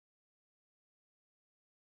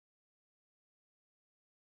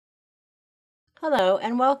Hello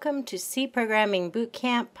and welcome to C Programming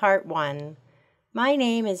Bootcamp Part 1. My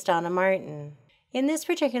name is Donna Martin. In this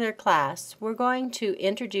particular class, we're going to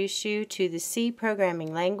introduce you to the C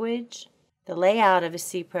programming language, the layout of a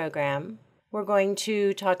C program. We're going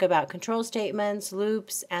to talk about control statements,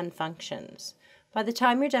 loops, and functions. By the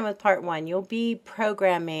time you're done with Part 1, you'll be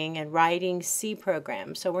programming and writing C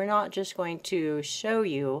programs. So we're not just going to show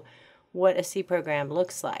you what a C program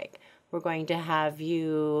looks like. We're going to have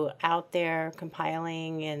you out there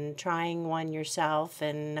compiling and trying one yourself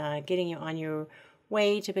and getting you on your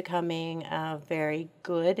way to becoming a very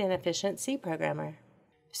good and efficient C programmer.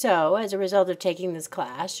 So, as a result of taking this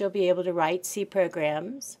class, you'll be able to write C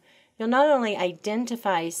programs. You'll not only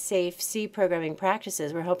identify safe C programming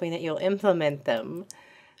practices, we're hoping that you'll implement them.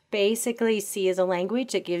 Basically, C is a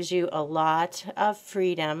language that gives you a lot of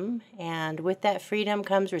freedom, and with that freedom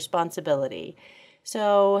comes responsibility.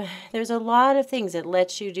 So there's a lot of things it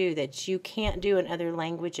lets you do that you can't do in other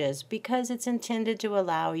languages because it's intended to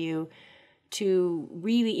allow you to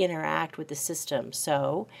really interact with the system.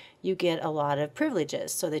 So you get a lot of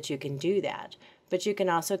privileges so that you can do that. But you can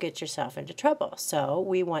also get yourself into trouble. So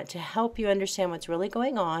we want to help you understand what's really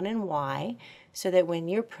going on and why, so that when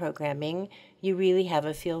you're programming, you really have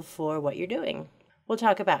a feel for what you're doing. We'll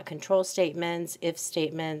talk about control statements, if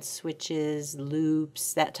statements, switches,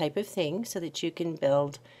 loops, that type of thing, so that you can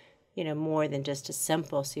build, more than just a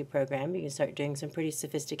simple C program. You can start doing some pretty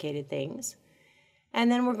sophisticated things. And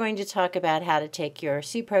then we're going to talk about how to take your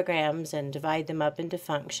C programs and divide them up into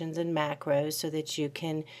functions and macros so that you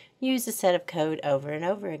can use a set of code over and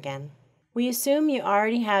over again. We assume you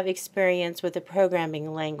already have experience with a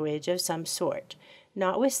programming language of some sort,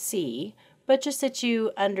 not with C, but just that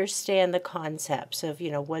you understand the concepts of,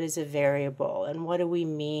 what is a variable and what do we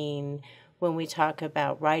mean when we talk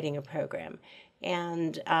about writing a program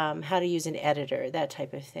and how to use an editor, that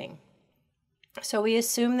type of thing. So we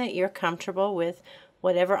assume that you're comfortable with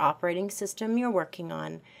whatever operating system you're working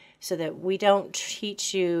on, so that we don't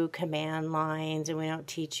teach you command lines and we don't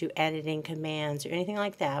teach you editing commands or anything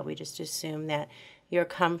like that. We just assume that you're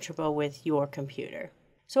comfortable with your computer.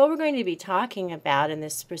 So what we're going to be talking about in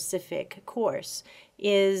this specific course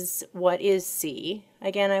is what is C.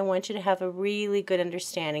 Again, I want you to have a really good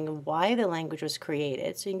understanding of why the language was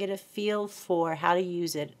created so you can get a feel for how to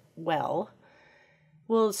use it well.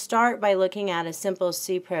 We'll start by looking at a simple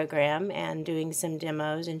C program and doing some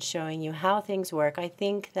demos and showing you how things work. I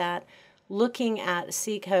think that looking at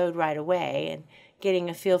C code right away and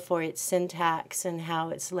getting a feel for its syntax and how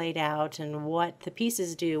it's laid out and what the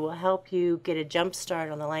pieces do will help you get a jump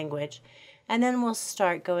start on the language. And then we'll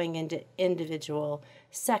start going into individual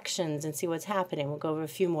sections and see what's happening. We'll go over a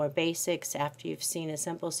few more basics after you've seen a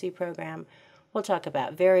simple C program. We'll talk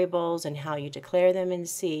about variables and how you declare them in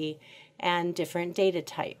C and different data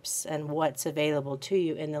types and what's available to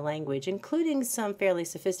you in the language, including some fairly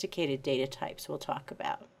sophisticated data types we'll talk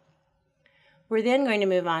about. We're then going to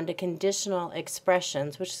move on to conditional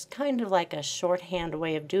expressions, which is kind of like a shorthand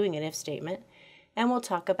way of doing an if statement. And we'll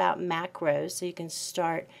talk about macros so you can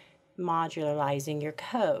start modularizing your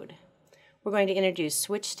code. We're going to introduce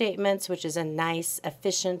switch statements, which is a nice,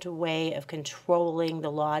 efficient way of controlling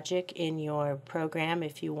the logic in your program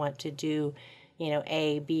if you want to do,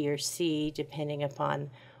 A, B, or C, depending upon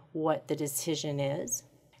what the decision is.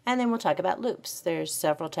 And then we'll talk about loops. There's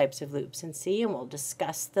several types of loops in C, and we'll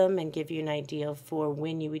discuss them and give you an idea for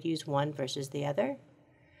when you would use one versus the other.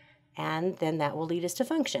 And then that will lead us to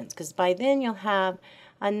functions, because by then you'll have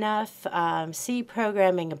enough C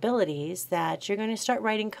programming abilities that you're going to start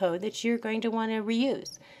writing code that you're going to want to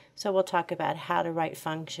reuse. So we'll talk about how to write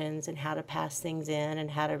functions and how to pass things in and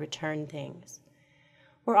how to return things.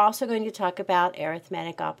 We're also going to talk about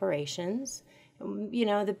arithmetic operations.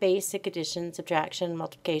 The basic addition, subtraction,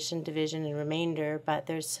 multiplication, division, and remainder, but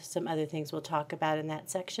there's some other things we'll talk about in that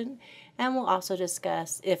section. And we'll also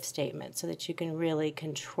discuss if statements so that you can really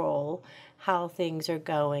control how things are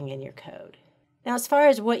going in your code. Now, as far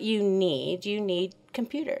as what you need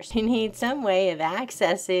computers. You need some way of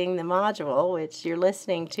accessing the module, which you're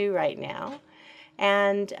listening to right now.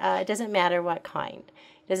 And it doesn't matter what kind.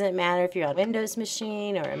 It doesn't matter if you're on a Windows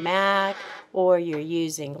machine or a Mac or you're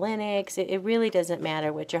using Linux. It really doesn't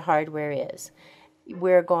matter what your hardware is.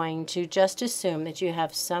 We're going to just assume that you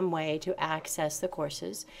have some way to access the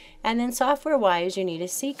courses. And then software-wise, you need a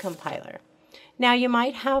C compiler. Now, you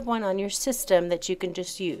might have one on your system that you can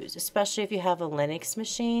just use, especially if you have a Linux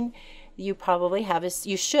machine. You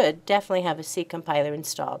should definitely have a C compiler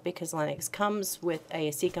installed because Linux comes with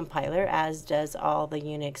a C compiler, as does all the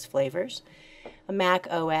Unix flavors. A Mac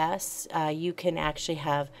OS, you can actually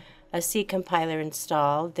have a C compiler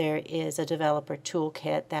installed, there is a developer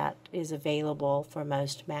toolkit that is available for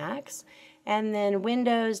most Macs. And then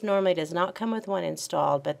Windows normally does not come with one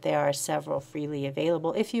installed, but there are several freely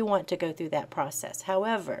available if you want to go through that process.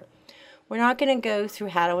 However, we're not going to go through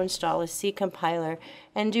how to install a C compiler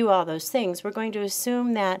and do all those things. We're going to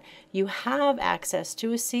assume that you have access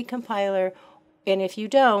to a C compiler, and if you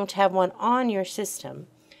don't have one on your system,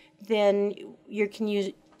 then you can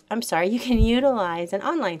utilize an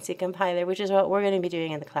online C compiler, which is what we're going to be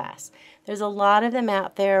doing in the class. There's a lot of them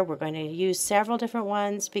out there. We're going to use several different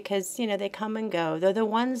ones because, they come and go. They're the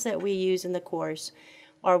ones that we use in the course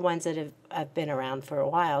are ones that have been around for a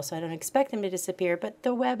while, so I don't expect them to disappear, but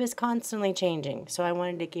the web is constantly changing, so I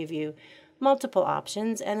wanted to give you multiple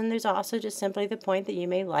options. And then there's also just simply the point that you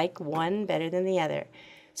may like one better than the other.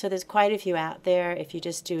 So there's quite a few out there. If you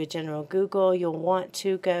just do a general Google, you'll want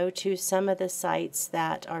to go to some of the sites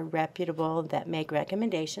that are reputable, that make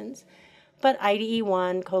recommendations. But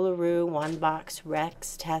IDE1, Colaroo, OneBox,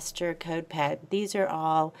 Rex, Tester, CodePad, these are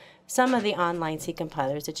all some of the online C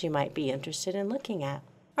compilers that you might be interested in looking at.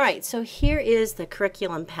 All right, so here is the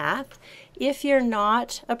curriculum path. If you're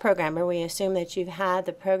not a programmer, we assume that you've had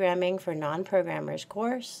the Programming for Non-Programmers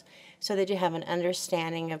course so that you have an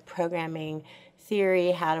understanding of programming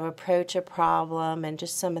theory, how to approach a problem, and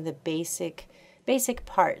just some of the basic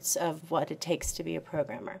parts of what it takes to be a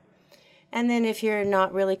programmer. And then if you're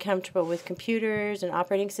not really comfortable with computers and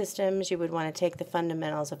operating systems, you would want to take the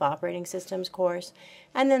Fundamentals of Operating Systems course,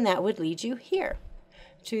 and then that would lead you here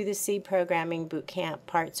to the C Programming Bootcamp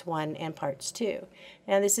Parts 1 and Parts 2.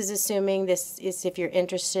 Now this is assuming this is if you're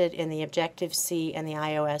interested in the Objective-C and the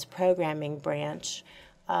iOS programming branch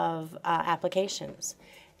of applications.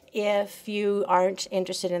 If you aren't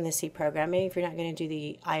interested in the C programming, if you're not going to do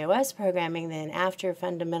the iOS programming, then after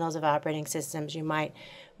Fundamentals of Operating Systems, you might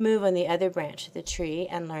move on the other branch of the tree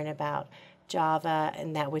and learn about Java,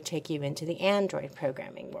 and that would take you into the Android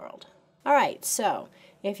programming world. All right, so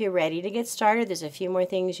if you're ready to get started, there's a few more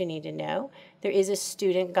things you need to know. There is a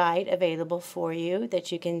student guide available for you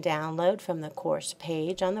that you can download from the course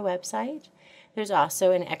page on the website. There's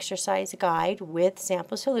also an exercise guide with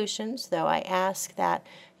sample solutions, though I ask that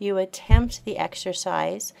you attempt the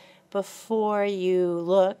exercise before you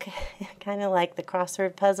look, kind of like the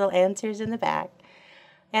crossword puzzle answers in the back.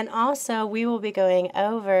 And also, we will be going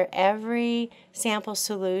over every sample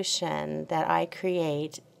solution that I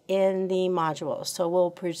create in the module. So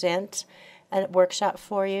we'll present a workshop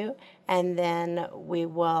for you, and then we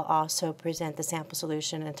will also present the sample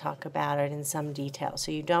solution and talk about it in some detail.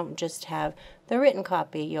 So you don't just have the written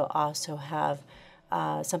copy, you'll also have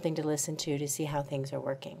something to listen to see how things are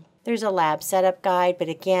working. There's a lab setup guide, but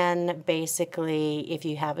again, basically, if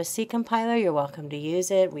you have a C compiler, you're welcome to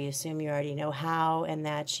use it. We assume you already know how and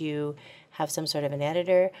that you have some sort of an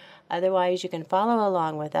editor. Otherwise, you can follow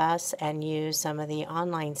along with us and use some of the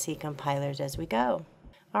online C compilers as we go.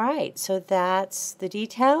 All right, so that's the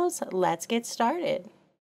details. Let's get started.